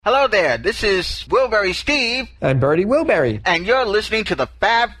Hello there, this is Wilbury Steve. And Bertie Wilbury. And you're listening to the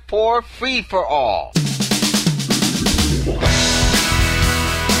Fab Four Free-for-All.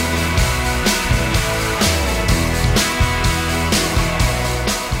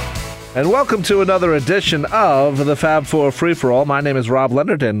 And welcome to another edition of the Fab Four Free-for-All. My name is Rob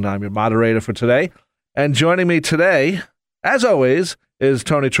Leonard, and I'm your moderator for today. And joining me today, as always, is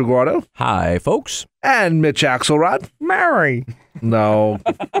Tony Triguardo. Hi, folks. And Mitch Axelrod. Mary. No.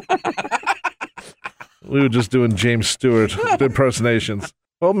 We were just doing James Stewart impersonations.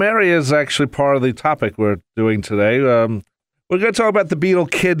 Well, Mary is actually part of the topic we're doing today. We're going to talk about the Beatle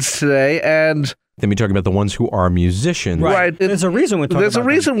kids today, and Then we talk about the ones who are musicians. right. There's a reason we're talking about There's a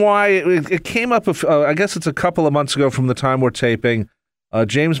reason why it came up, I guess it's a couple of months ago from the time we're taping.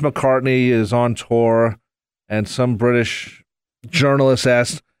 James McCartney is on tour, and some British journalist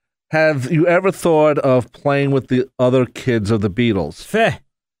asked, have you ever thought of playing with the other kids of the Beatles? Feh.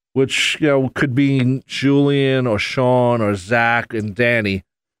 Which, could be Julian or Sean or Zach and Danny.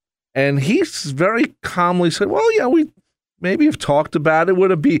 And he very calmly said, well, yeah, we maybe have talked about it.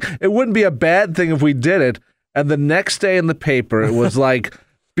 It wouldn't be a bad thing if we did it. And the next day in the paper, it was like,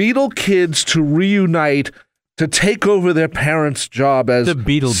 Beatle kids to reunite to take over their parents' job as The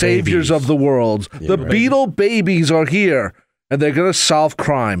Beatle saviors babies. of the world. Yeah, the right. Beatle babies are here, and they're going to solve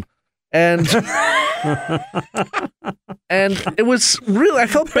crime. And and it was really, I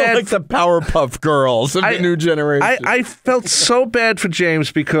felt They're bad. like the Powerpuff Girls of the new generation. I felt so bad for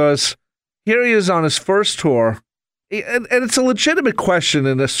James because here he is on his first tour, and it's a legitimate question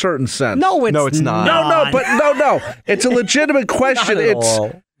in a certain sense. No, No, it's not. No. It's a legitimate question. Not at It's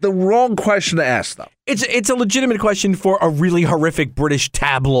all. the wrong question to ask, though. It's a legitimate question for a really horrific British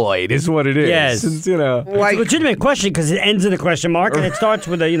tabloid, is what it is. Yes. It's, It's a legitimate question because it ends in a question mark and it starts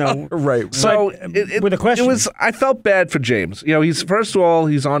with a, right. So with a question. It was. I felt bad for James. He's first of all,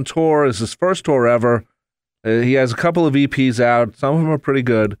 he's on tour. It's his first tour ever. He has a couple of EPs out. Some of them are pretty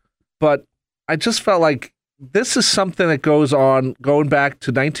good, but I just felt like this is something that goes on going back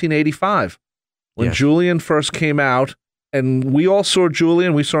to 1985 when Yes. Julian first came out, and we all saw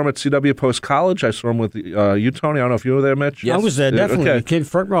Julian. We saw him at CW Post College. I saw him with you, Tony. I don't know if you were there, Mitch. I was there, definitely. Okay. The kid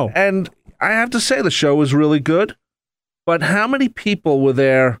front row. And I have to say the show was really good, but how many people were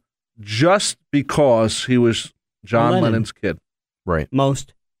there just because he was John Lennon. Lennon's kid? Right.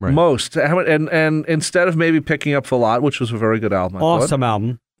 Most. Right. Most. And instead of maybe picking up For Lot, which was a very good album, I thought, Awesome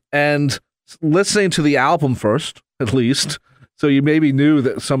album. and listening to the album first, at least, so you maybe knew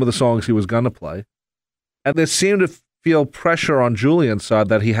that some of the songs he was going to play. And there seemed to feel pressure on Julian's side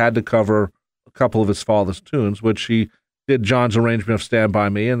that he had to cover a couple of his father's tunes, which he did John's arrangement of Stand By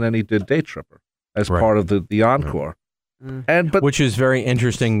Me, and then he did Day Tripper as Right. part of the encore. But Which is an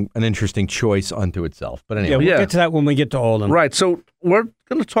interesting choice unto itself. But Yeah, anyway. we'll Yeah. get to that when we get to all of them. right, so we're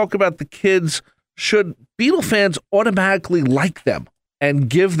going to talk about the kids. Should Beatle fans automatically like them and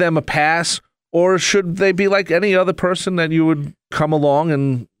give them a pass, or should they be like any other person that you would come along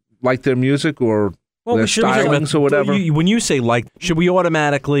and like their music or Well, their we should stylings or whatever? When you say like, should we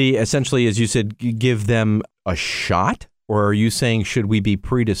automatically, essentially, as you said, give them a shot? Or are you saying should we be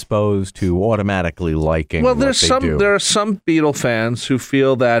predisposed to automatically liking Well, what they do? there are some Beatle fans who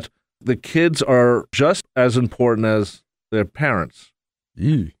feel that the kids are just as important as their parents,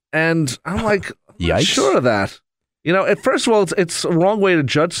 Ew. and I'm like, I'm not Yikes. sure of that. First of all, it's a wrong way to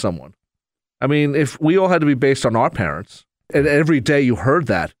judge someone. I mean, if we all had to be based on our parents, and every day you heard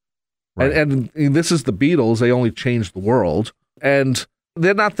that, Right. and this is the Beatles, they only changed the world, and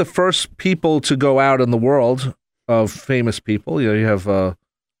they're not the first people to go out in the world of famous people. You have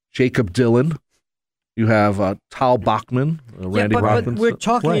Jacob Dylan, you have Tal Bachman, Randy but Robbins, we're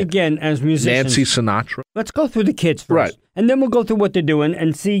talking Right. again as musicians. Nancy Sinatra. Let's go through the kids first. Right. And then we'll go through what they're doing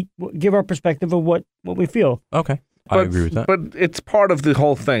and give our perspective of what we feel. Okay. I agree with that. But it's part of the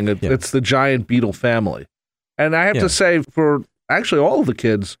whole thing. It's the giant Beatle family. And I have Yeah. to say, for actually all of the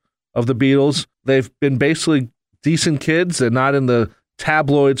kids of the Beatles, they've been basically decent kids. They're not in the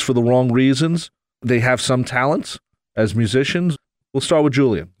tabloids for the wrong reasons. They have some talents as musicians. We'll start with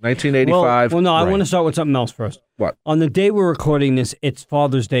Julian, 1985. Well, no, I Right. want to start with something else first. What? On the day we're recording this, it's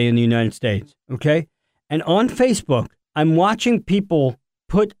Father's Day in the United States, okay? And on Facebook, I'm watching people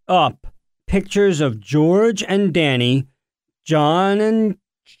put up pictures of George and Danny, John and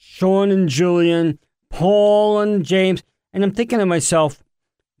Sean and Julian, Paul and James, and I'm thinking to myself,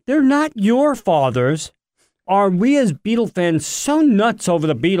 they're not your fathers. Are we as Beatle fans so nuts over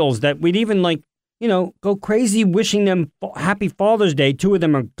the Beatles that we'd even go crazy wishing them happy Father's Day? Two of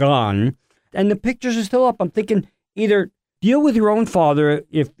them are gone. And the pictures are still up. I'm thinking either deal with your own father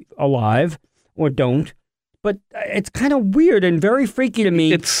if alive or don't. but it's kind of weird and very freaky to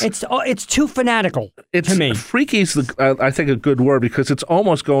me. It's too fanatical to me. Freaky is, I think, a good word because it's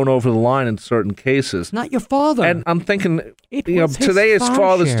almost going over the line in certain cases. Not your father. And I'm thinking, was his today is father.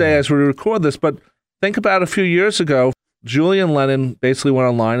 Father's Day as we record this, but think about a few years ago, Julian Lennon basically went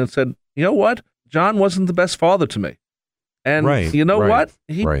online and said, you know what? John wasn't the best father to me. And you know what?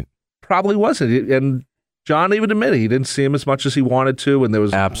 He probably wasn't. And John even admitted he didn't see him as much as he wanted to, and there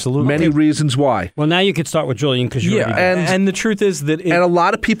was many reasons why. Well, now you could start with Julian because you and the truth is that and a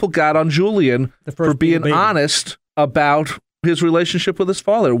lot of people got on Julian for being honest about his relationship with his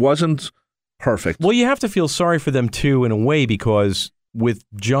father. It wasn't perfect. Well, you have to feel sorry for them too, in a way, because with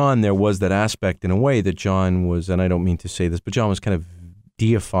John there was that aspect in a way that John was, and I don't mean to say this, but John was kind of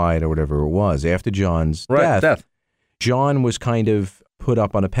deified or whatever it was after John's death. John was kind of put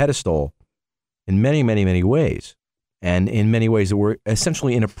up on a pedestal in many, many, many ways, and in many ways that were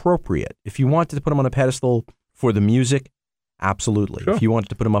essentially inappropriate. If you wanted to put him on a pedestal for the music, absolutely. Sure. If you wanted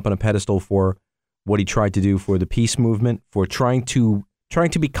to put him up on a pedestal for what he tried to do for the peace movement, for trying to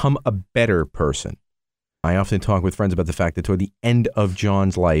become a better person. I often talk with friends about the fact that toward the end of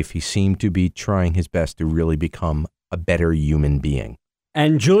John's life, he seemed to be trying his best to really become a better human being.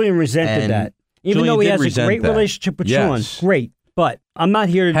 And Julian resented that. Even though he has a great relationship with Sean. Great. But I'm not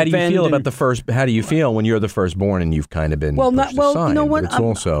here to defend. How do you feel when you're the firstborn and you've kind of been pushed aside? You know what? It's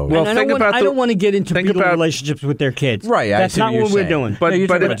also... I don't want to get into Beatle relationships with their kids. Right. That's not what we're doing. But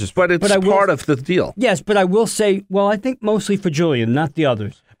it's part of the deal. Yes, but I will say, I think mostly for Julian, not the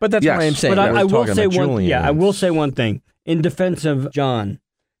others. But that's what I'm saying. But I will say one. Yeah, I will say one thing in defense of John.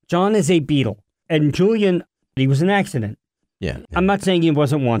 John is a Beatle, and Julian, he was an accident. Yeah. I'm not saying he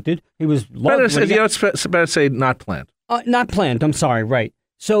wasn't wanted. He was loved. It's better to say not planned. Not planned. I'm sorry. Right.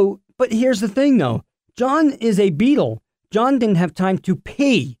 So, but here's the thing, though. John is a Beatle. John didn't have time to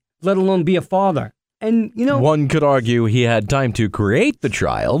pee, let alone be a father. And, one could argue he had time to create the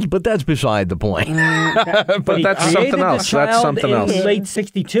child, but that's beside the point. But that's something else. That's something else. In late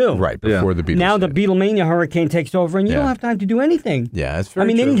 62. Right, before the Beatles. Now the Beatlemania hurricane takes over, and you don't have time to do anything. Yeah, that's very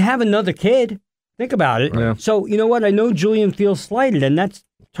true. They didn't have another kid. Think about it. Yeah. So, you know what? I know Julian feels slighted, and that's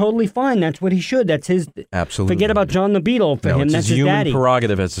totally fine. That's what he should. That's his. Absolutely. Forget about John the Beatle. For him, that's his daddy. Human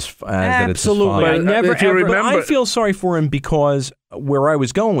prerogative that it's his father. Absolutely. But I feel sorry for him because where I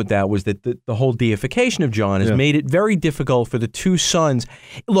was going with that was that the whole deification of John has made it very difficult for the two sons.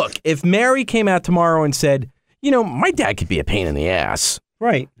 Look, if Mary came out tomorrow and said, my dad could be a pain in the ass.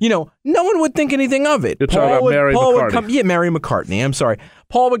 Right. No one would think anything of it. You're talking about Mary McCartney. Mary McCartney. I'm sorry.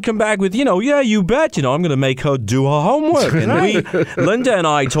 Paul would come back with, yeah, you bet. I'm going to make her do her homework. And Linda and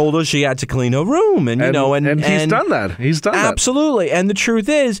I told her she had to clean her room. And he's done that. He's done that. Absolutely. And the truth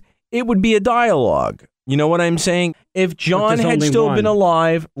is, it would be a dialogue. You know what I'm saying? If John had still been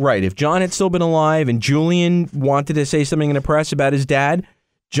alive, if John had still been alive and Julian wanted to say something in the press about his dad,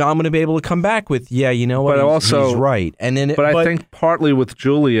 John would have been able to come back with, he's right. I think partly with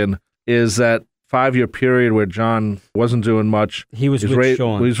Julian is that 5-year period where John wasn't doing much. He was with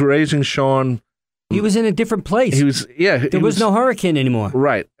Sean. He was raising Sean. He was in a different place. There was no hurricane anymore.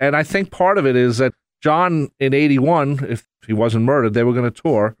 Right. And I think part of it is that John in 81, if he wasn't murdered, they were going to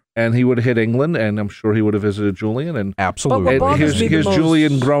tour. And he would have hit England, and I'm sure he would have visited Julian. And absolutely. Here's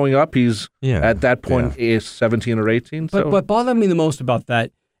Julian growing up. He's at that point is 17 or 18. But what bothered me the most about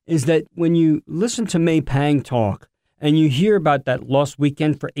that is that when you listen to May Pang talk and you hear about that lost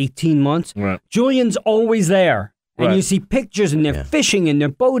weekend for 18 months, Julian's always there. And you see pictures, and they're fishing, and they're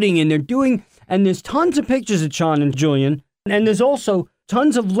boating, and they're doing, and there's tons of pictures of Sean and Julian. And there's also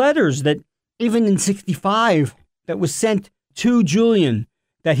tons of letters that, even in 65, that was sent to Julian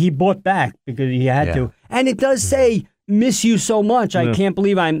that he bought back because he had to. And it does say, miss you so much. I can't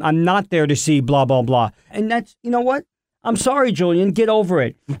believe I'm not there to see blah, blah, blah. And that's, you know what? I'm sorry, Julian. Get over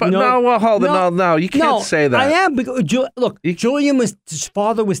it. But hold on. No, you can't say that. I am. Because, his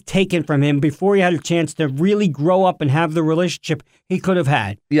father was taken from him before he had a chance to really grow up and have the relationship he could have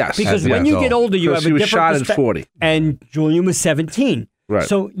had. Yes. Because when you get older, you have a different perspective. He was shot at 40. And Julian was 17. Right.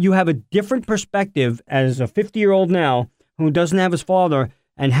 So you have a different perspective as a 50-year-old now who doesn't have his father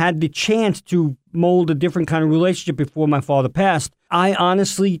and had the chance to mold a different kind of relationship before my father passed. I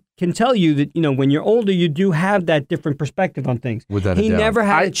honestly can tell you that, when you're older, you do have that different perspective on things. He never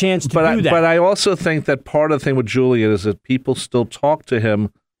had a chance to do that. But I also think that part of the thing with Julian is that people still talk to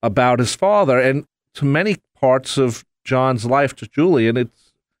him about his father. And to many parts of John's life to Julian,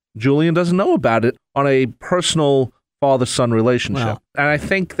 Julian doesn't know about it on a personal father-son relationship. Wow. And I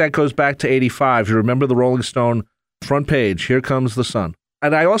think that goes back to 85. You remember the Rolling Stone front page, here comes the son.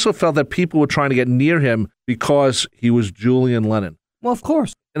 And I also felt that people were trying to get near him because he was Julian Lennon. Well, of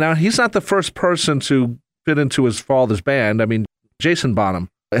course. Now, he's not the first person to fit into his father's band. I mean, Jason Bonham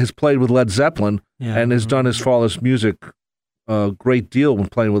has played with Led Zeppelin and has done his father's music a great deal when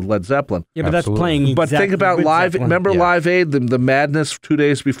playing with Led Zeppelin. Yeah, but that's playing But think about Live Aid. Remember Live Aid, the madness 2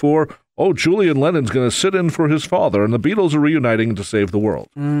 days before? Oh, Julian Lennon's going to sit in for his father, and the Beatles are reuniting to save the world.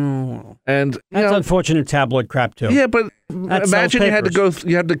 Mm. And that's unfortunate tabloid crap, too. Yeah, but imagine you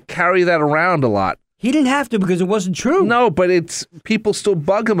had to carry that around a lot. He didn't have to because it wasn't true. No, but people still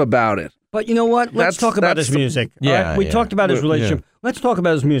bug him about it. But you know what? Let's talk about his music. Yeah, we talked about his relationship. Yeah. Let's talk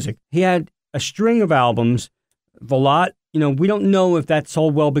about his music. He had a string of albums, Volat. We don't know if that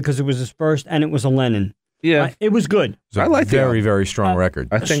sold well because it was his first and it was a Lennon. Yeah. It was good. I like very, very strong record.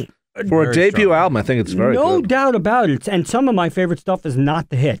 I think for a debut album, I think it's very good. No doubt about it. And some of my favorite stuff is not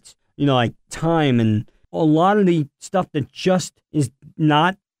the hits. Like Time and a lot of the stuff that just is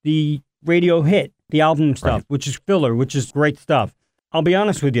not the radio hit, the album stuff, which is filler, which is great stuff. I'll be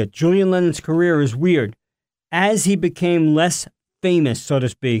honest with you, Julian Lennon's career is weird. As he became less famous, so to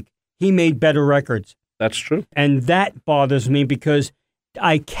speak, he made better records. That's true. And that bothers me because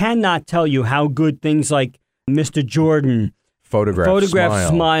I cannot tell you how good things like Mr. Jordan, Photograph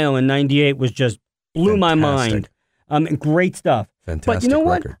Smile in 98 was just blew my mind. Great stuff. Fantastic. But you know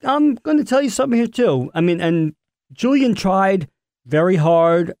what? I'm going to tell you something here too. And Julian tried very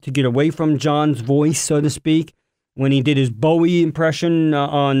hard to get away from John's voice, so to speak, when he did his Bowie impression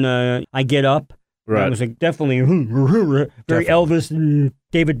on I Get Up. Right. It was definitely very Elvis and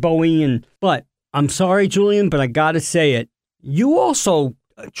David Bowie. But I'm sorry, Julian, but I got to say it. You also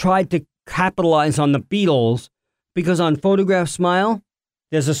tried to capitalize on the Beatles because on Photograph Smile,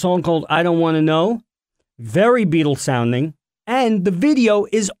 there's a song called I Don't Want to Know, very Beatles sounding, and the video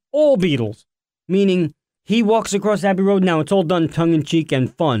is all Beatles, meaning he walks across Abbey Road. Now, it's all done tongue-in-cheek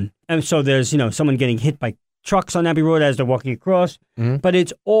and fun. And so there's, someone getting hit by trucks on Abbey Road as they're walking across, but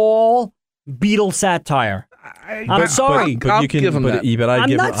it's all Beatles satire. I'm sorry, but you can give him that. But I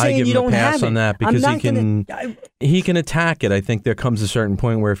give him a pass on that because he can attack it. I think there comes a certain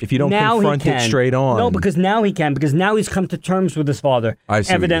point where if you don't confront it straight on, no, because now he can. Because now he's come to terms with his father. I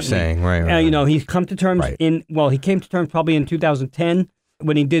see evidently. What you're saying, right? He's come to terms he came to terms probably in 2010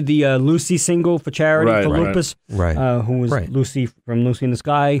 when he did the Lucy single for charity for lupus. Who was Lucy from Lucy in the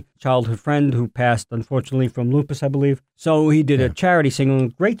Sky, childhood friend who passed unfortunately from lupus, I believe. So he did a charity single,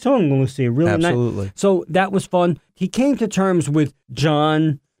 great song, Lucy, really absolutely nice. So that was fun. He came to terms with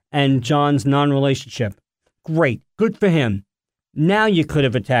John and John's non-relationship. Great, good for him. Now you could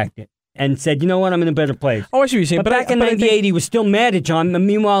have attacked it and said, you know what, I'm in a better place. Oh, I see what you're saying. But back in 98, he was still mad at John.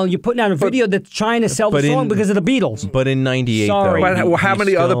 Meanwhile, you're putting out a video that's trying to sell the song because of the Beatles. But in 98, though, how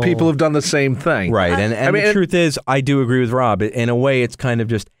many other people have done the same thing? Right, and the truth is, I do agree with Rob. In a way, it's kind of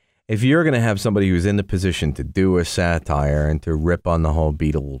just, if you're going to have somebody who's in the position to do a satire and to rip on the whole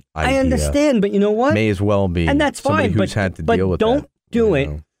Beatle idea, I understand, but you know what? May as well be and that's somebody fine, who's had to deal with that. But don't do it,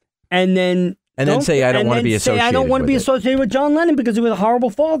 and then... And then say, I don't want to be associated with it. I don't want to be associated with John Lennon because he was a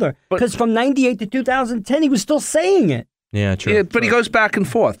horrible father. Because from 98 to 2010, he was still saying it. Yeah, true. Yeah, but he goes back and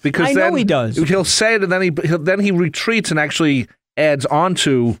forth because I know he does. He'll say it and then he retreats and actually adds on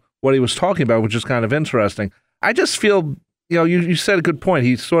to what he was talking about, which is kind of interesting. I just feel, you said a good point.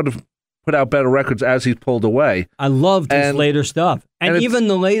 He sort of put out better records as he pulled away. I loved his later stuff. And even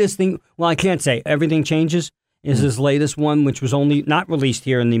the latest thing, well, I can't say Everything Changes is his latest one, which was only not released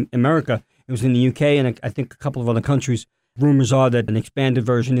here in America. It was in the UK and I think a couple of other countries. Rumors are that an expanded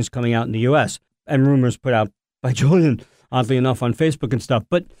version is coming out in the US. And rumors put out by Julian, oddly enough, on Facebook and stuff.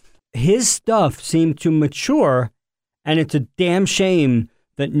 But his stuff seemed to mature, and it's a damn shame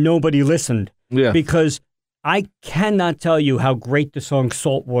that nobody listened. Yeah. Because I cannot tell you how great the song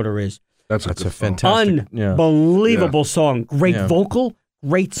Saltwater is. That's a fantastic, unbelievable song. Great vocal,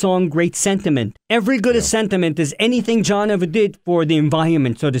 great song, great sentiment. Every good as sentiment as anything John ever did for the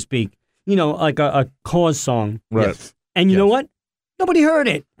environment, so to speak. Like a cause song. Right. Yes. And you know what? Nobody heard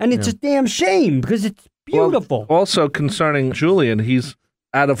it. And it's a damn shame because it's beautiful. Well, also concerning Julian, he's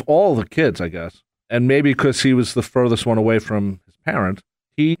out of all the kids, I guess, and maybe because he was the furthest one away from his parent,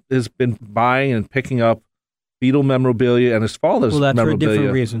 he has been buying and picking up Beatle memorabilia and his father's memorabilia. Well, that's for a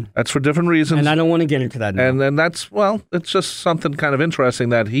different reason. That's for different reasons. And I don't want to get into that now. And then it's just something kind of interesting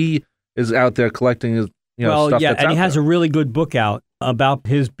that he is out there collecting his, stuff that's and he has there. a really good book out about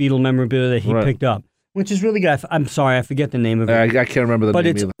his Beatle memorabilia that he picked up, which is really good. I'm sorry, I forget the name of it. I can't remember the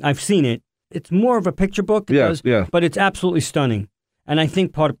name either. I've seen it. It's more of a picture book. But it's absolutely stunning. And I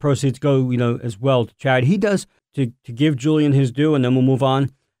think part of proceeds go, as well to charity. He does, to give Julian his due, and then we'll move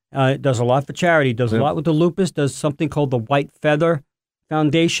on, does a lot for charity, does a lot with the lupus, does something called the White Feather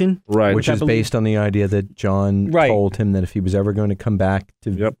Foundation. Right. Which is based on the idea that John told him that if he was ever going to come back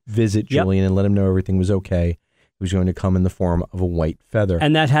to visit Julian and let him know everything was okay, he was going to come in the form of a white feather.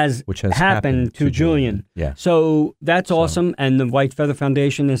 And that has happened to Julian. Yeah. So that's awesome. And the White Feather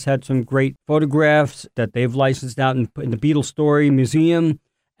Foundation has had some great photographs that they've licensed out in the Beatles Story Museum,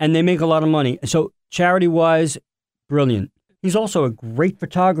 and they make a lot of money. So charity-wise, brilliant. He's also a great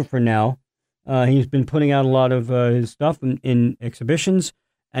photographer now. He's been putting out a lot of his stuff in exhibitions,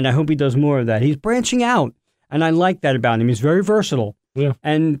 and I hope he does more of that. He's branching out, and I like that about him. He's very versatile. Yeah.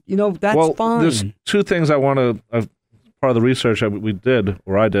 And, that's fine. There's two things I want to, part of the research that we did,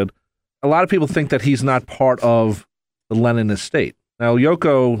 or I did. A lot of people think that he's not part of the Lennon estate. Now,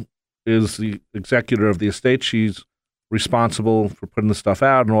 Yoko is the executor of the estate. She's responsible for putting the stuff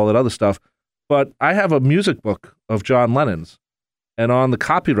out and all that other stuff. But I have a music book of John Lennon's. And on the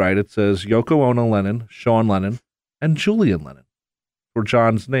copyright, it says Yoko Ono Lennon, Sean Lennon, and Julian Lennon for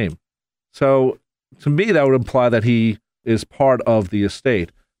John's name. So to me, that would imply that he is part of the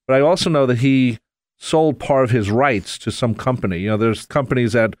estate. But I also know that he sold part of his rights to some company. There's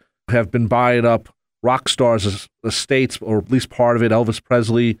companies that have been buying up rock stars' estates, or at least part of it. Elvis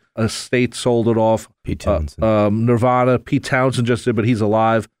Presley estate sold it off. Pete Townsend. Nirvana, Pete Townsend just did, but he's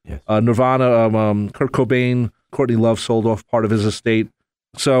alive. Yes. Nirvana, Kurt Cobain, Courtney Love sold off part of his estate.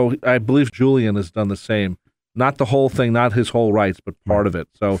 So I believe Julian has done the same. Not the whole thing, not his whole rights, but part of it.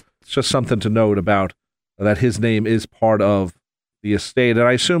 So it's just something to note about that his name is part of the estate. And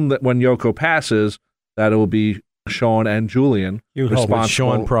I assume that when Yoko passes, that it will be Sean and Julian responsible. With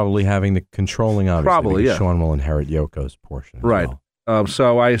Sean probably having the controlling, obviously. Probably, yeah. Sean will inherit Yoko's portion as right. well.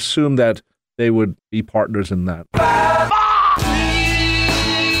 So I assume that they would be partners in that.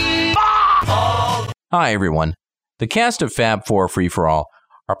 Hi, everyone. The cast of Fab 4 Free for All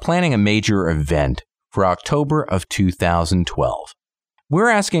are planning a major event for October of 2012. We're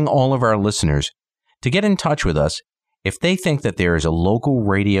asking all of our listeners to get in touch with us if they think that there is a local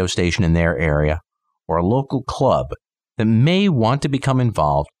radio station in their area or a local club that may want to become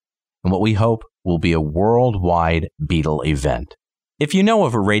involved in what we hope will be a worldwide Beatle event. If you know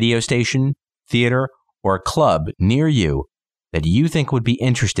of a radio station, theater, or a club near you that you think would be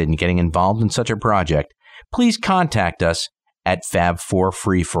interested in getting involved in such a project, please contact us at Fab4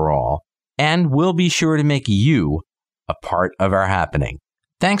 Free for All, and we'll be sure to make you a part of our happening.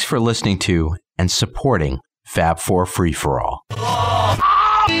 Thanks for listening to and supporting Fab4 Free for All.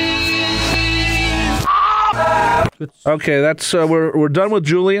 Okay, that's we're done with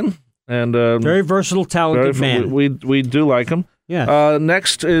Julian, and very versatile, talented man. We do like him. Yeah.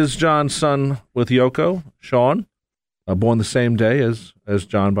 Next is John's son with Yoko, Sean, born the same day as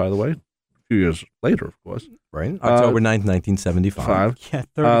John, by the way. Few years later, of course. Right. October 9th, 1975. Yeah,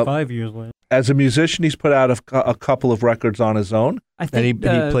 35 years later. As a musician, he's put out a couple of records on his own. I think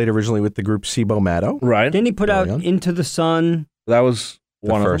and he played originally with the group Cibo Matto. Right. Then he put out Into the Sun. That was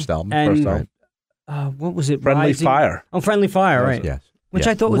one the first album. And, what was it? Friendly Rising? Fire. Oh, Friendly Fire, right. Yes. Which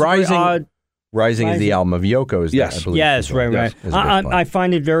I thought was Rising, very odd. Rising is the album of Yoko's. Yes. I believe, yes, right. Yes. I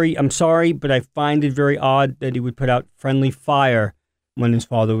find it very, I'm sorry, but I find it very odd that he would put out Friendly Fire when his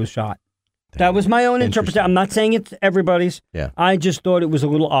father was shot. That was my own interpretation. I'm not saying it's everybody's. Yeah. I just thought it was a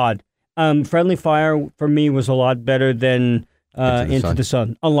little odd. Friendly Fire, for me, was a lot better than Into the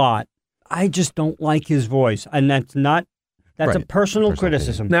Sun. A lot. I just don't like his voice, and that's a personal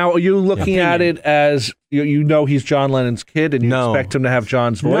criticism. Now, are you looking at it as, you know he's John Lennon's kid, and you expect him to have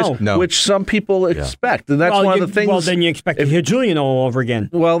John's voice? No. Which some people expect, and that's one of the things... Well, then you expect to hear Julian all over again.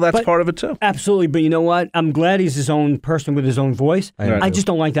 Well, that's part of it, too. Absolutely, but you know what? I'm glad he's his own person with his own voice. I just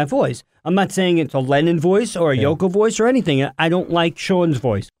don't like that voice. I'm not saying it's a Lennon voice or a Yoko voice or anything. I don't like Sean's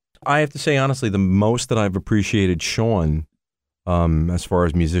voice. I have to say, honestly, the most that I've appreciated Sean, as far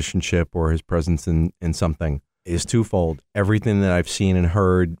as musicianship or his presence in something, is twofold. Everything that I've seen and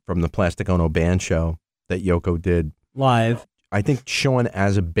heard from the Plastic Ono band show that Yoko did live. I think Sean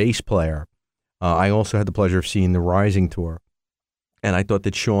as a bass player, I also had the pleasure of seeing the Rising tour, and I thought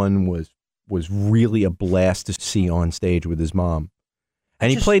that Sean was really a blast to see on stage with his mom.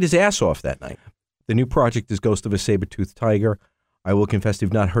 And he played his ass off that night. The new project is Ghost of a Saber-Toothed Tiger. I will confess to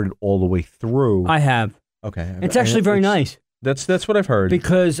have not heard it all the way through. I have. Okay. It's actually very nice. That's what I've heard.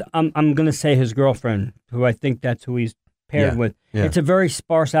 Because I'm going to say his girlfriend, who I think that's who he's paired with. Yeah. It's a very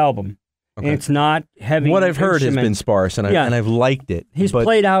sparse album. Okay. And it's not heavy. What I've heard has been sparse, and I've liked it. He's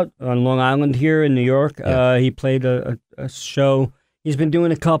played out on Long Island here in New York. Yeah. He played a show. He's been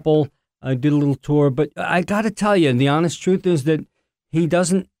doing a couple, did a little tour. But I got to tell you, the honest truth is that he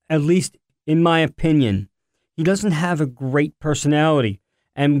doesn't, at least in my opinion, he doesn't have a great personality.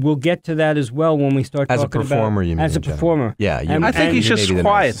 And we'll get to that as well when we start as talking a performer. about, You mean as a performer? Yeah, I think he's just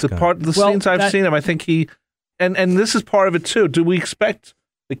quiet. The scenes I've seen him, I think he, and this is part of it too. Do we expect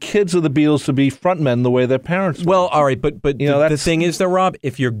the kids of the Beatles to be frontmen the way their parents were? Well, all right, but the thing is, though, Rob,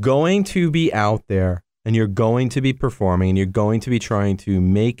 if you're going to be out there and you're going to be performing and you're going to be trying to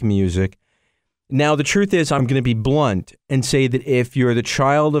make music, now the truth is, I'm going to be blunt and say that if you're the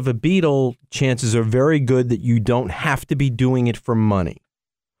child of a Beatle, chances are very good that you don't have to be doing it for money.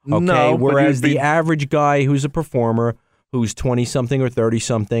 Okay, no, whereas the average guy who's a performer, who's 20-something or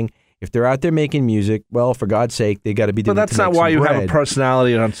 30-something, if they're out there making music, well, for God's sake, they got to be doing it. But that's not why you have a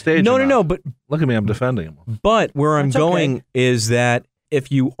personality on stage. No, but look at me, I'm defending him. But where I'm going is that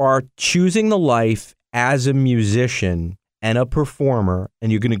if you are choosing the life as a musician and a performer,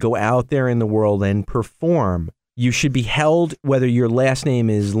 and you're going to go out there in the world and perform, you should be held, whether your last name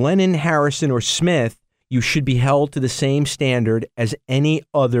is Lennon, Harrison, or Smith, you should be held to the same standard as any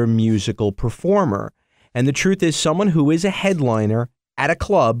other musical performer. And the truth is, someone who is a headliner at a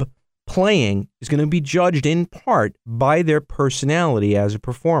club playing is going to be judged in part by their personality as a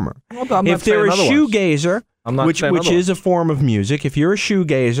performer. Well, if they're a shoegazer, which is a form of music, if you're a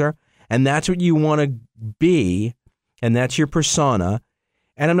shoegazer and that's what you want to be and that's your persona,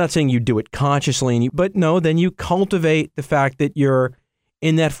 and I'm not saying you do it consciously, but no, then you cultivate the fact that you're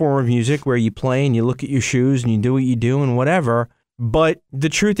in that form of music where you play and you look at your shoes and you do what you do and whatever. But the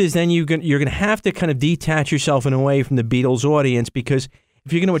truth is then you're going to have to kind of detach yourself in a way from the Beatles audience, because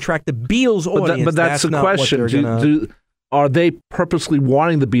if you're going to attract the Beatles audience, but that's the not question. Are they purposely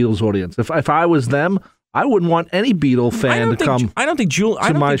wanting the Beatles audience? If I was them, I wouldn't want any Beatle fan to come. I don't think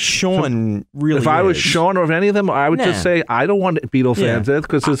Sean really. If I was Sean or if any of them, I would just say I don't want Beatle fans there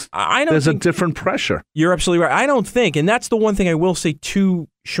because there's a different pressure. You're absolutely right. I don't think, and that's the one thing I will say to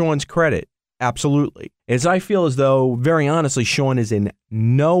Sean's credit, absolutely, is I feel as though, very honestly, Sean is in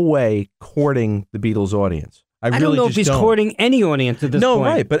no way courting the Beatles audience. I really don't know if he's courting any audience at this point. No,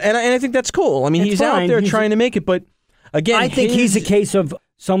 right, but and I think that's cool. I mean, he's out there trying to make it, but again, I think he's a case of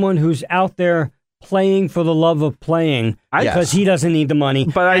someone who's out there playing for the love of playing because he doesn't need the money.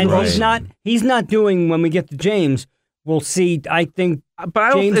 He's not doing, when we get to James, we'll see, I think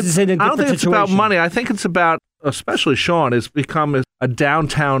James is in a different situation. I don't think it's about money. I think it's about, especially Sean, has become a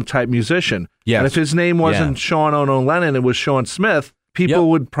downtown type musician. Yes. And if his name wasn't Sean Ono Lennon, it was Sean Smith, people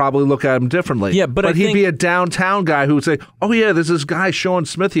would probably look at him differently. Yeah, but he'd be a downtown guy who would say, oh yeah, there's this guy, Sean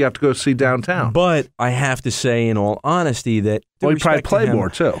Smith, you have to go see downtown. But I have to say, in all honesty, that he'd probably play more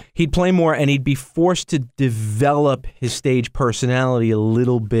too. He'd play more, and he'd be forced to develop his stage personality a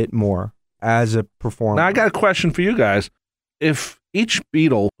little bit more as a performer. Now, I got a question for you guys. If each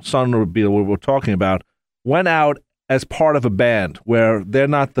Beatle, son of a Beatle we're talking about, went out as part of a band where they're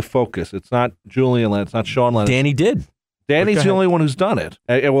not the focus, it's not Julian Lennon, it's not Sean Lennon. Danny did. Danny's the only one who's done it.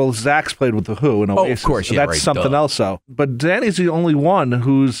 Well, Zach's played with The Who and Oasis. Of course, so that's something else, though. But Danny's the only one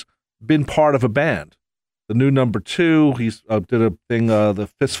who's been part of a band. The new number 2, he's did a thing, The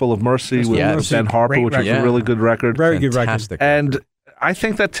Fistful of Mercy with Ben Harper, which is a really good record. Very good record. And I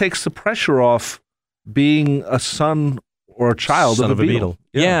think that takes the pressure off being a son or a child of a Beatle.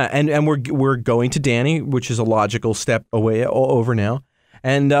 Yeah, and we're going to Danny, which is a logical step away over now.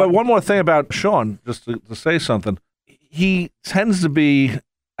 And but one more thing about Sean, just to say something. He tends to be,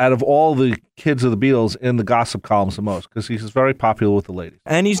 out of all the kids of the Beatles, in the gossip columns the most because he's very popular with the ladies.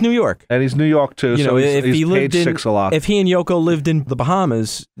 And he's New York. And he's New York, too, so he's page 6 a lot. If he and Yoko lived in the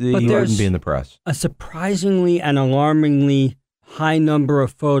Bahamas, he wouldn't be in the press. A surprisingly and alarmingly high number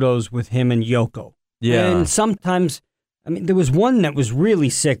of photos with him and Yoko. Yeah. And sometimes, I mean, there was one that was really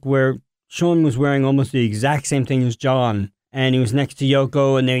sick where Sean was wearing almost the exact same thing as John, and he was next to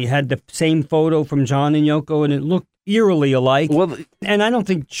Yoko, and they had the same photo from John and Yoko, and it looked eerily alike. Well, and I don't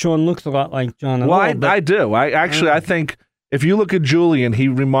think Sean looks a lot like John at all. I do. I think if you look at Julian, he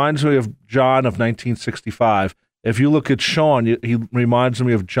reminds me of John of 1965. If you look at Sean, he reminds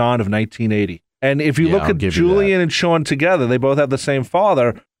me of John of 1980. And if you look at Julian and Sean together, they both have the same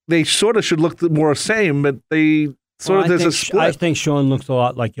father. They sort of should look more same, but they there's a split. I think Sean looks a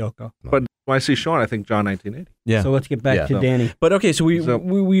lot like Yoko. But when I see Sean, I think John 1980. Yeah. So let's get back to Danny. But okay, so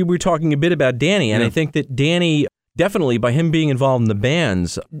we were talking a bit about Danny, and I think that Danny, definitely by him being involved in the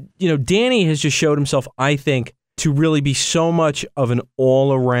bands, Danny has just showed himself, I think, to really be so much of an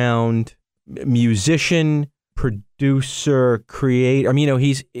all-around musician, producer, creator. I mean,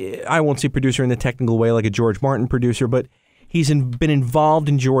 I won't say producer in the technical way like a George Martin producer, but he's been involved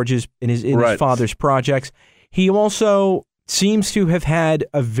in his father's projects. He also seems to have had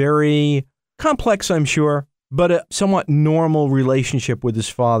a very complex, I'm sure, but a somewhat normal relationship with his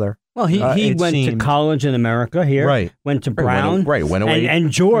father. Well, he went to college in America here. Right. Went to Brown. Went away.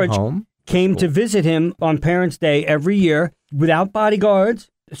 And George home. came to visit him on Parents' Day every year without bodyguards.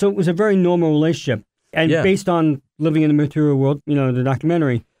 So it was a very normal relationship. And based on Living in the Material World, the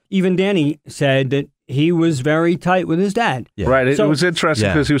documentary, even Danny said that he was very tight with his dad. Yeah. Right. It was interesting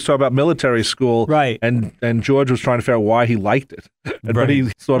because he was talking about military school. Right. And George was trying to figure out why he liked it. But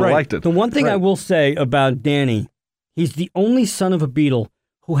he sort of liked it. The one thing I will say about Danny, he's the only son of a Beatle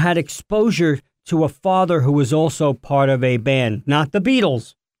who had exposure to a father who was also part of a band, not the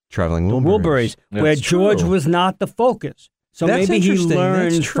Beatles. Traveling Wilburys, where George was not the focus. So maybe he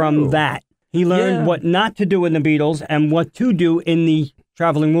learned from that. He learned what not to do in the Beatles and what to do in the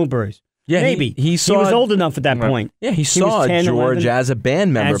Traveling Wilburys. Yeah, maybe. He was old enough at that point. Yeah, he saw 10, George 11, as a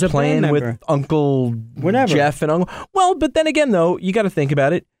band member playing with Uncle Jeff and Uncle. Well, but then again, though, you got to think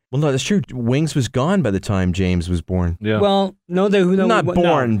about it. Well, no, that's true. Wings was gone by the time James was born. Yeah. Well, not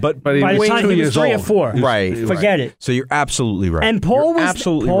born, but by the time he was 3 or 4. Right. Forget it. So you're absolutely right. And Paul was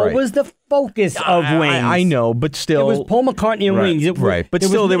the focus of Wings. I know, but still. It was Paul McCartney and Wings. But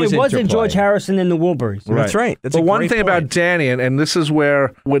still there was It wasn't George Harrison and the Wilburys. Right. That's right. That's but one thing about Danny, and this is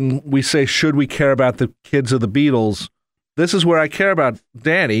where, when we say, should we care about the kids of the Beatles, this is where I care about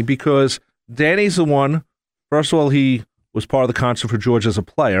Danny, because Danny's the one, first of all, he was part of the concert for George as a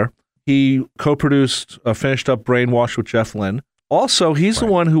player. He co-produced, finished up Brainwash with Jeff Lynne. Also, he's the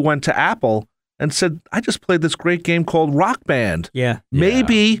one who went to Apple and said, I just played this great game called Rock Band. Yeah.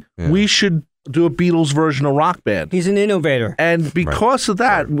 Maybe we should do a Beatles version of Rock Band. He's an innovator. And because of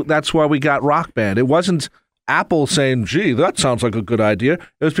that, that's why we got Rock Band. It wasn't Apple saying, gee, that sounds like a good idea.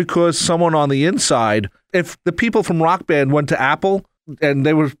 It was because someone on the inside, if the people from Rock Band went to Apple, and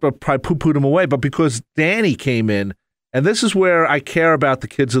they would probably poo-pooed him away, but because Danny came in, and this is where I care about the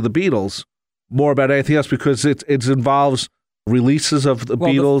kids of the Beatles more about anything else, because it involves releases of the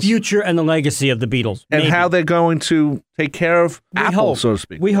Beatles. The future and the legacy of the Beatles. And how they're going to take care of Apple, so to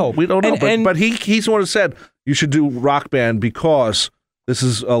speak. We hope. We don't know, but he's the one who said you should do Rock Band because this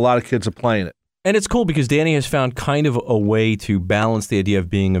is a lot of kids are playing it. And it's cool because Danny has found kind of a way to balance the idea of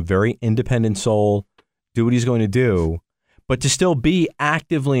being a very independent soul, do what he's going to do, but to still be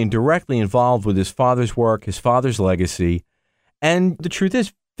actively and directly involved with his father's work, his father's legacy. And the truth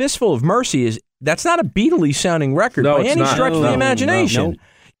is, Fistful of Mercy that's not a Beatle-y sounding record by any stretch of the imagination. No.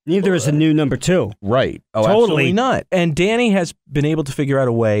 Neither is a new number 2. Right. Oh, totally absolutely not. And Danny has been able to figure out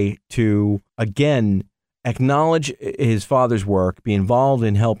a way to, again, acknowledge his father's work, be involved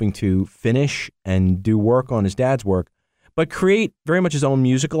in helping to finish and do work on his dad's work, but create very much his own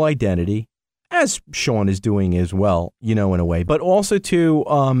musical identity, as Sean is doing as well, in a way, but also to,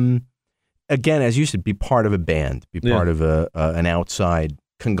 again, as you said, be part of a band, be part of an outside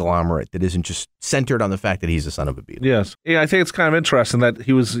conglomerate that isn't just centered on the fact that he's the son of a Beatle. Yes. Yeah, I think it's kind of interesting that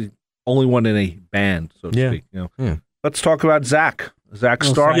he was the only one in a band, so to speak. Yeah. Let's talk about Zach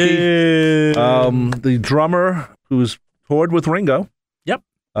Starkey, the drummer who's toured with Ringo. Yep.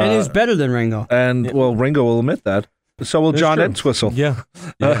 And he's better than Ringo. And, Ringo will admit that. So will John Entwistle. Yeah.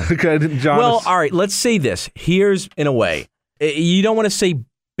 John all right, let's say this. Here's, in a way, you don't want to say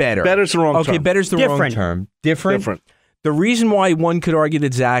better. Better's the wrong term. Okay, better's the wrong term. Different. The reason why one could argue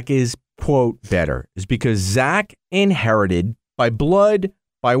that Zach is, quote, better is because Zach inherited, by blood,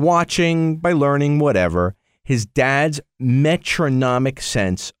 by watching, by learning, whatever, his dad's metronomic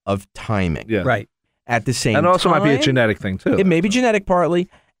sense of timing. Yeah. Right. At the same time. And also might be a genetic thing, too. It may be genetic partly.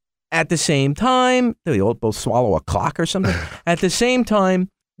 At the same time, they all both swallow a clock or something. At the same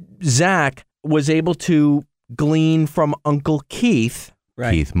time, Zach was able to glean from Uncle Keith,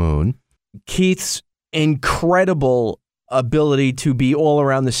 Keith Moon, Keith's incredible ability to be all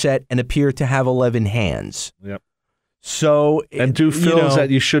around the set and appear to have 11 hands. Yep. So and do fills that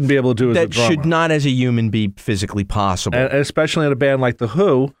you shouldn't be able to do as a drummer. That should not, as a human, be physically possible. And especially in a band like The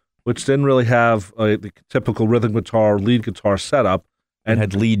Who, which didn't really have the typical rhythm guitar, lead guitar setup. And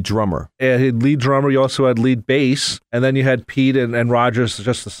had lead drummer. It had lead drummer. You also had lead bass. And then you had Pete and Rogers,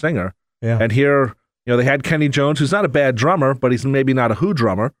 just the singer. Yeah. And here, they had Kenny Jones, who's not a bad drummer, but he's maybe not a Who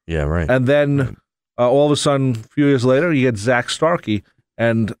drummer. Yeah, right. And then all of a sudden, a few years later, you had Zach Starkey.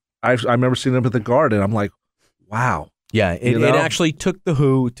 And I remember seeing him at the Garden. I'm like, wow. Yeah, it actually took The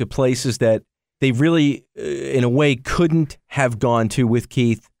Who to places that they really, in a way, couldn't have gone to with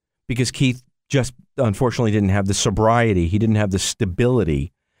Keith, because Keith just unfortunately didn't have the sobriety. He didn't have the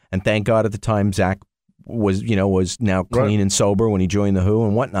stability. And thank God at the time Zach was now clean and sober when he joined The Who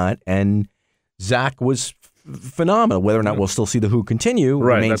and whatnot. And Zach was phenomenal. Whether or not we'll still see The Who continue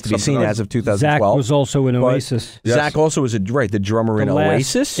remains to be seen as of 2012. Zach was also in Oasis. Yes. Zach also was the drummer in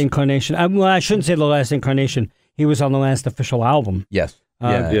Oasis. Incarnation. I shouldn't say the last incarnation. He was on the last official album. Yes.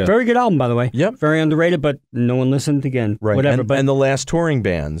 Very good album, by the way. Yep. Very underrated, but no one listened again. Right. Whatever. And the last touring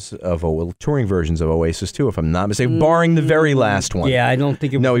bands of touring versions of Oasis too, if I'm not mistaken, barring the very last one. Yeah, I don't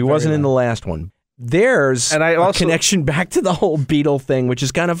think it was. No, he wasn't in the last one. There's a connection back to the whole Beatle thing, which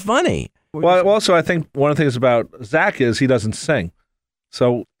is kind of funny. Well, also, I think one of the things about Zach is he doesn't sing.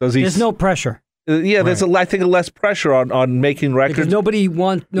 So does he? There's no pressure. There's I think less pressure on making records. Because nobody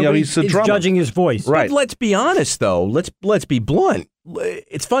is judging his voice. Right. But let's be honest, though. Let's be blunt.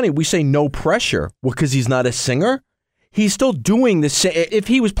 It's funny we say no pressure because he's not a singer. He's still doing the same. If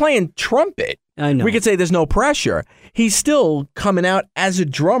he was playing trumpet, I know. we could say there's no pressure. He's still coming out as a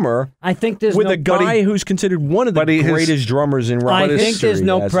drummer. I think there's with a guy who's considered one of the greatest drummers in rock history. I think there's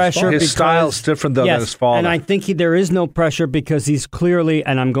no pressure. His style's different than his father. And I think there is no pressure because he's clearly,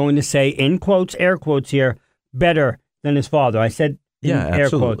 and I'm going to say in quotes, air quotes here, better than his father. I said air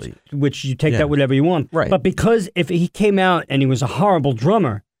quotes, which you take that whatever you want. Right. But because if he came out and he was a horrible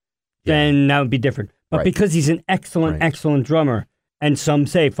drummer, then that would be different. But because he's an excellent drummer, and some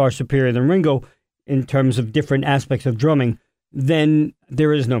say far superior than Ringo in terms of different aspects of drumming, then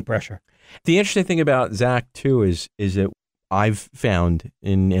there is no pressure. The interesting thing about Zach, too, is that I've found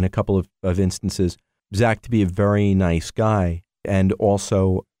in a couple of instances, Zach to be a very nice guy and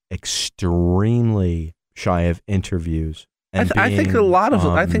also extremely shy of interviews. And I think a lot of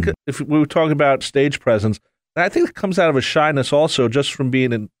I think if we were talking about stage presence, I think it comes out of a shyness also just from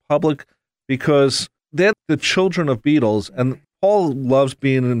being in public because they're the children of Beatles, and Paul loves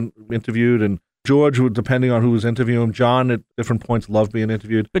being interviewed, and George, depending on who was interviewing him, John at different points loved being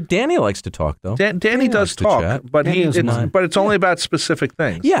interviewed. But Danny likes to talk, though. Danny does talk, but it's only about specific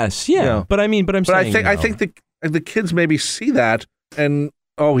things. Yes, yeah. You know? But I think the kids maybe see that and.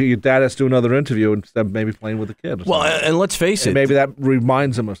 Oh, your dad has to do another interview instead of maybe playing with the kid. Well, and let's face it. Maybe that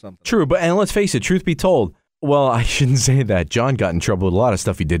reminds him of something. True, and let's face it, truth be told, well, I shouldn't say that. John got in trouble with a lot of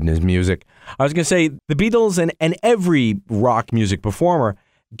stuff he did in his music. I was going to say the Beatles and every rock music performer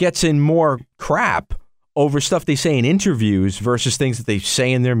gets in more crap over stuff they say in interviews versus things that they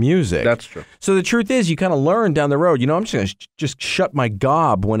say in their music. That's true. So the truth is you kind of learn down the road, I'm just going to just shut my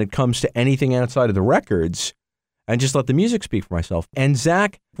gob when it comes to anything outside of the records. And just let the music speak for myself. And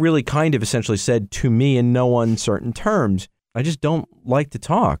Zach really kind of essentially said to me in no uncertain terms, I just don't like to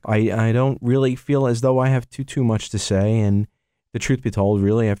talk. I don't really feel as though I have too much to say. And the truth be told,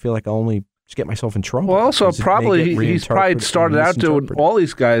 really, I feel like I'll only just get myself in trouble. Well, also, probably he's probably started out doing all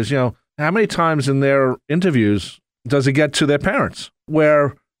these guys, how many times in their interviews does it get to their parents?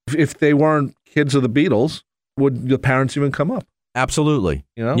 Where if they weren't kids of the Beatles, would the parents even come up? Absolutely.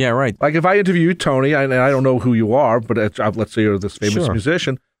 Yeah, right. Like if I interview you, Tony, and I don't know who you are, but let's say you're this famous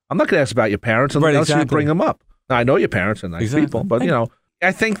musician, I'm not going to ask about your parents unless you bring them up. Now, I know your parents are nice people, but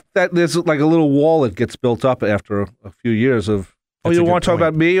I think that there's like a little wall that gets built up after a few years of, you want to talk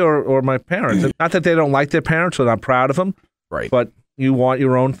about me or my parents? Not that they don't like their parents or not proud of them, right? But you want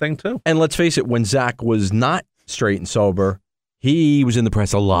your own thing too. And let's face it, when Zach was not straight and sober, he was in the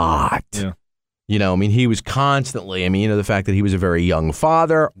press a lot. Yeah. He was constantly, the fact that he was a very young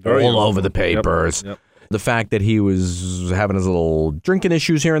father, all over the papers. Yep. The fact that he was having his little drinking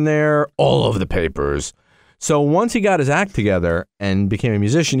issues here and there, all over the papers. So once he got his act together and became a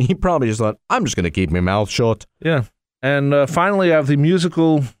musician, he probably just thought, I'm just going to keep my mouth shut. Yeah. And finally, I have the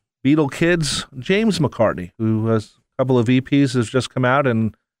musical Beatle kids, James McCartney, who has a couple of EPs has just come out,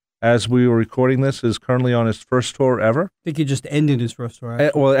 and as we were recording this, is currently on his first tour ever. I think he just ended his first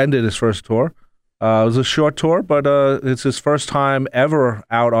tour. Ended his first tour. It was a short tour, but it's his first time ever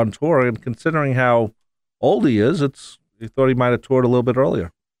out on tour. And considering how old he is, he thought he might have toured a little bit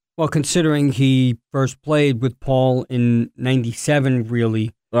earlier. Well, considering he first played with Paul in '97,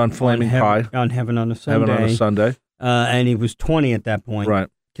 really. On Flaming Pie. On Heaven on a Sunday. And he was 20 at that point. Right.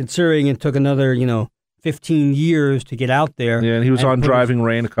 Considering it took another, 15 years to get out there. Yeah, and he was on Driving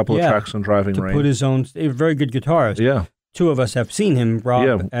Rain, a couple of tracks on Driving Rain. To put his own, a very good guitarist. Yeah. Two of us have seen him,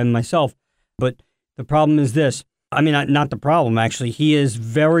 Rob and myself. But the problem is this. Not the problem, actually. He is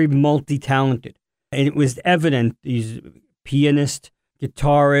very multi-talented. And it was evident. He's a pianist,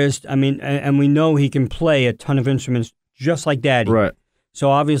 guitarist. And we know he can play a ton of instruments just like Daddy. Right. So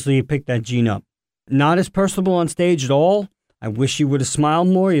obviously he picked that gene up. Not as personable on stage at all. I wish he would have smiled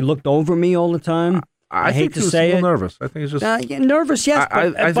more. He looked over me all the time. I hate to say it. He was a little nervous. I think he's just... nervous, yes.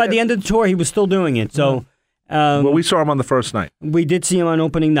 But by the end of the tour, he was still doing it. So... well, we saw him on the first night. We did see him on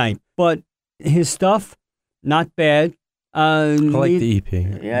opening night. But... his stuff, not bad. I like the EP.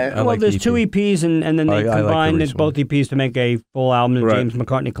 Yeah, there's two EPs, and then they combined both EPs to make a full album, the James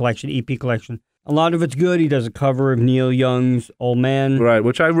McCartney collection, EP collection. A lot of it's good. He does a cover of Neil Young's Old Man. Right,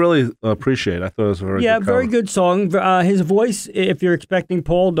 which I really appreciate. I thought it was a very good cover. very good song. His voice, if you're expecting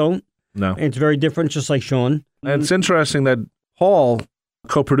Paul, don't. No. It's very different, just like Sean. And it's interesting that Paul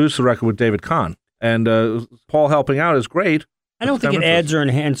co-produced the record with David Kahn. And Paul helping out is great. I don't think it adds or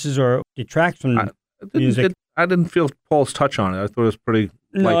enhances or detracts from music. I didn't feel Paul's touch on it. I thought it was pretty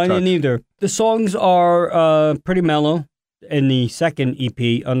No, light I touch. didn't either. The songs are pretty mellow in the second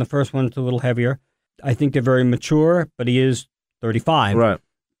EP. On the first one, it's a little heavier. I think they're very mature, but he is 35. Right.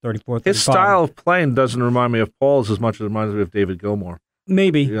 34, 35. His style of playing doesn't remind me of Paul's as much as it reminds me of David Gilmour.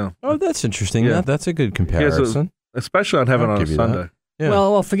 Maybe. Yeah. Oh, that's interesting. Yeah. That's a good comparison. Especially on Heaven I'll on a give you Sunday. that. Yeah.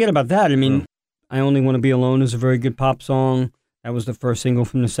 Well, forget about that. I mean, I Only Want to Be Alone is a very good pop song. That was the first single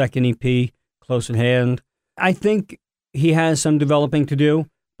from the second EP, Close at Hand. I think he has some developing to do,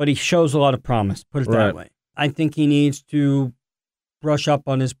 but he shows a lot of promise, put it that way. I think he needs to brush up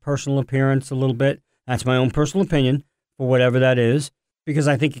on his personal appearance a little bit. That's my own personal opinion, for whatever that is, because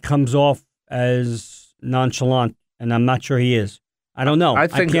I think he comes off as nonchalant, and I'm not sure he is. I don't know. I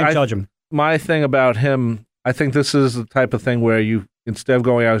can't judge him. My thing about him, I think this is the type of thing where you, instead of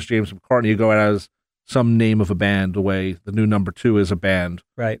going out as James McCartney, you go out as some name of a band, the way the new Number 2 is a band,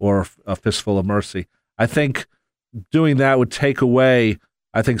 right? Or a Fistful of Mercy. I think doing that would take away,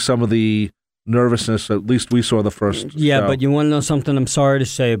 I think, some of the nervousness. At least we saw the first. Yeah, show. but you want to know something? I'm sorry to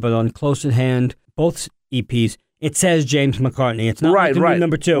say, but on Close at Hand, both EPs, it says James McCartney. It's not like the new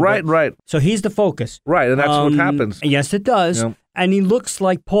Number 2. Right. So he's the focus. Right, and that's what happens. Yes, it does. Yeah. And he looks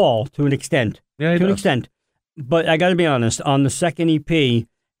like Paul to an extent. Yeah, he to an does. extent. But I got to be honest, on the second EP,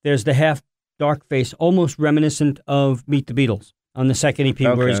 there's the half dark face, almost reminiscent of Meet the Beatles. On the second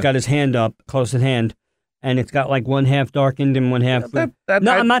EP, where he's got his hand up, Close at Hand, and it's got like one half darkened and one half.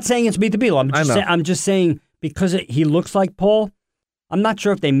 I'm not saying it's Meet the Beatles. I'm just saying because he looks like Paul. I'm not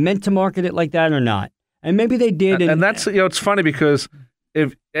sure if they meant to market it like that or not, and maybe they did. And that's it's funny because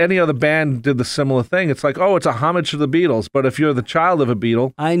if any other band did the similar thing, it's like, oh, it's a homage to the Beatles. But if you're the child of a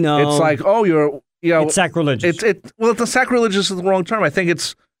Beatle, I know it's like, oh, it's sacrilegious. It's sacrilegious is the wrong term. I think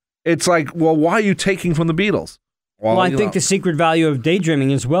it's like, well, why are you taking from the Beatles? Well, I think the Secret Value of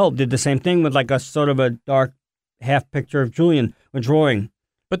Daydreaming as well did the same thing with like a sort of a dark half picture of Julian, a drawing.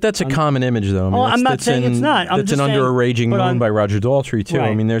 But that's a common image, though. I mean, I'm not saying it's not. That's an Under a Raging Moon by Roger Daltrey, too.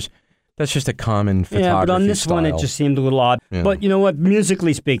 Right. I mean, that's just a common photography Yeah, but on this style. one, it just seemed a little odd. Yeah. But you know what?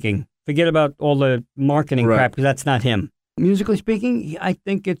 Musically speaking, forget about all the marketing crap, because that's not him. Musically speaking, I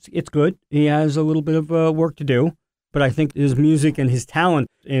think it's good. He has a little bit of work to do, but I think his music and his talent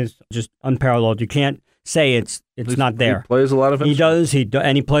is just unparalleled. You can't say it's not there. He plays a lot of instruments. He does,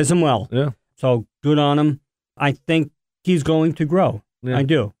 and he plays them well. Yeah. So good on him. I think he's going to grow. Yeah. I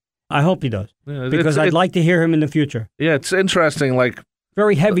do. I hope he does. Yeah, because I'd like to hear him in the future. Yeah, it's interesting. Like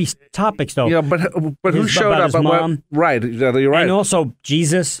very heavy topics, though. Yeah, but who showed up? His mom. Right, you're right. And also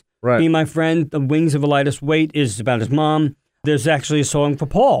Jesus, Be My Friend, The Wings of a Lightest Weight is about his mom. There's actually a song for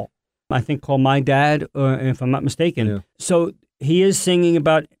Paul, I think called My Dad, if I'm not mistaken. Yeah. So he is singing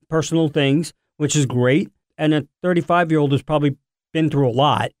about personal things, which is great. And a 35-year-old has probably been through a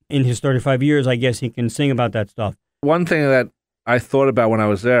lot. In his 35 years, I guess he can sing about that stuff. One thing that I thought about when I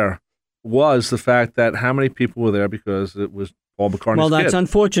was there was the fact that how many people were there because it was Paul McCartney's Well, that's kid.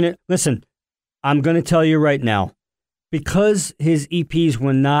 unfortunate. Listen, I'm going to tell you right now, because his EPs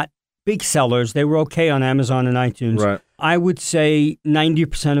were not big sellers, they were okay on Amazon and iTunes. Right. I would say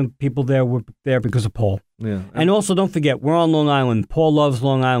 90% of people there were there because of Paul. Yeah. And also, don't forget, we're on Long Island. Paul loves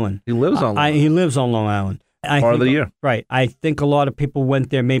Long Island. He lives on Long Island. He lives on Long Island. Part of the year. Right. I think a lot of people went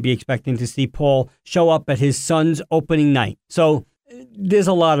there maybe expecting to see Paul show up at his son's opening night. So there's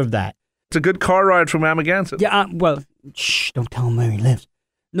a lot of that. It's a good car ride from Amagansett. Yeah, well, don't tell him where he lives.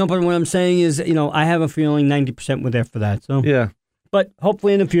 No, but what I'm saying is, I have a feeling 90% were there for that. So yeah. But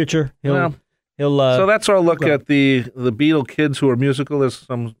hopefully in the future, he'll so that's our look at the Beatle kids who are musical. There's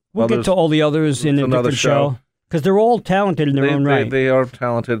some We'll get to all the others in a different show. Because they're all talented in their own right. They are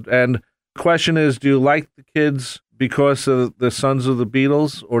talented. And the question is, do you like the kids because of the sons of the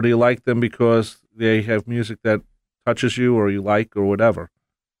Beatles, or do you like them because they have music that touches you or you like or whatever?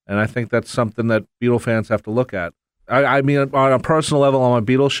 And I think that's something that Beatle fans have to look at. I mean, on a personal level, on my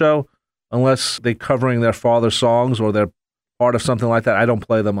Beatles show, unless they're covering their father's songs or they're part of something like that, I don't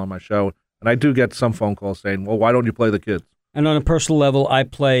play them on my show. And I do get some phone calls saying, well, why don't you play the kids? And on a personal level, I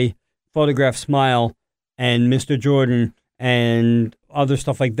play Photograph Smile and Mr. Jordan and other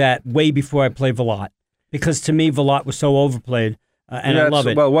stuff like that way before I play Velotte. Because to me, Velotte was so overplayed. and I love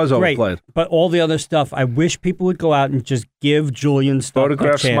it. Well, it was Great. overplayed. But all the other stuff, I wish people would go out and just give Julian stuff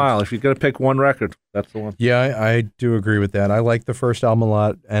Photograph a chance. Smile. If you're going to pick one record, that's the one. Yeah, I do agree with that. I like the first album a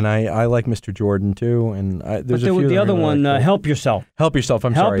lot, and I like Mr. Jordan too. And there's a few. The other one, like Help Yourself. Help Yourself.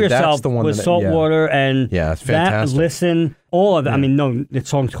 I'm Help sorry. Yourself That's the one with that, Saltwater and yeah, it's fantastic. That, Listen, all of it. I mean, no, the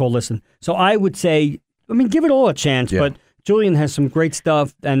song's called Listen. So I would say, give it all a chance, but Julian has some great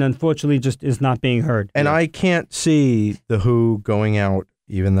stuff, and unfortunately just is not being heard. And I can't see The Who going out,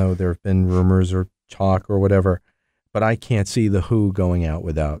 even though there have been rumors or talk or whatever, but I can't see The Who going out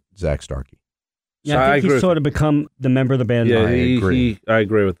without Zach Starkey. Yeah, I think he's sort of become the member of the band. Yeah, now. I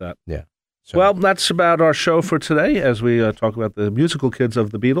agree with that. Yeah. So. Well, that's about our show for today as we talk about the musical kids of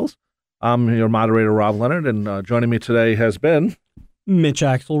the Beatles. I'm your moderator, Rob Leonard, and joining me today has been Mitch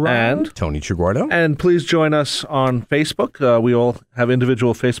Axelrod and Tony Chiguardo. And please join us on Facebook. We all have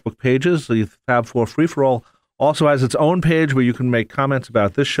individual Facebook pages. The Fab Four Free for All also has its own page where you can make comments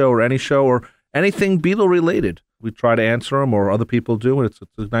about this show or any show or anything Beatle related. We try to answer them, or other people do. It's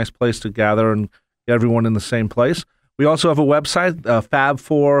a nice place to gather and get everyone in the same place. We also have a website,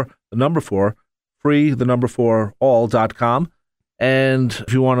 Fab4, the number 4, free, the number 4, all.com. And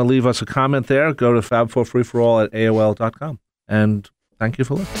if you want to leave us a comment there, go to Fab4FreeForAll at AOL.com. And thank you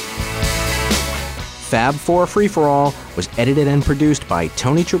for listening. Fab 4 Free for All was edited and produced by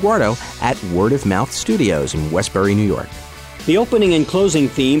Tony Chiguardo at Word of Mouth Studios in Westbury, New York. The opening and closing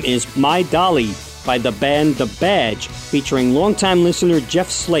theme is My Dolly by the band The Badge, featuring longtime listener Jeff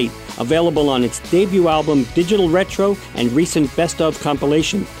Slate, available on its debut album Digital Retro and recent Best Of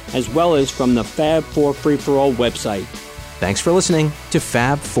compilation, as well as from the Fab 4 Free for All website. Thanks for listening to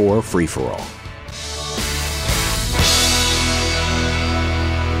Fab 4 Free for All.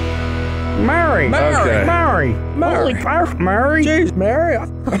 Mary! Okay. Mary! Holy crap, Mary! Jeez, Mary.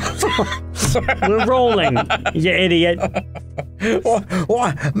 We're rolling, you idiot.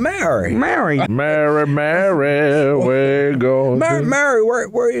 What? Mary. Mary! Mary, we're going. Mary, where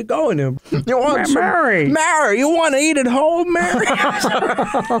are you going to? You want Mary! Mary, you want to eat at home, Mary?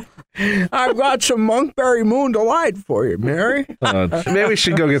 I've got some Monkberry Moon Delight for you, Mary. Maybe we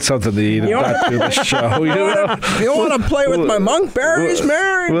should go get something to eat and not do the show. You want to play with my monkberries,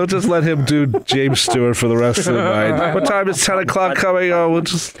 Mary? We'll just let him do James Stewart for the rest of the night. What time is 10 o'clock coming? Oh, we'll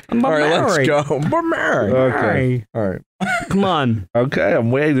just... All right, let's go. But Mary. Okay. All right. Come on. Okay,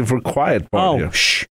 I'm waiting for quiet part here. Shh.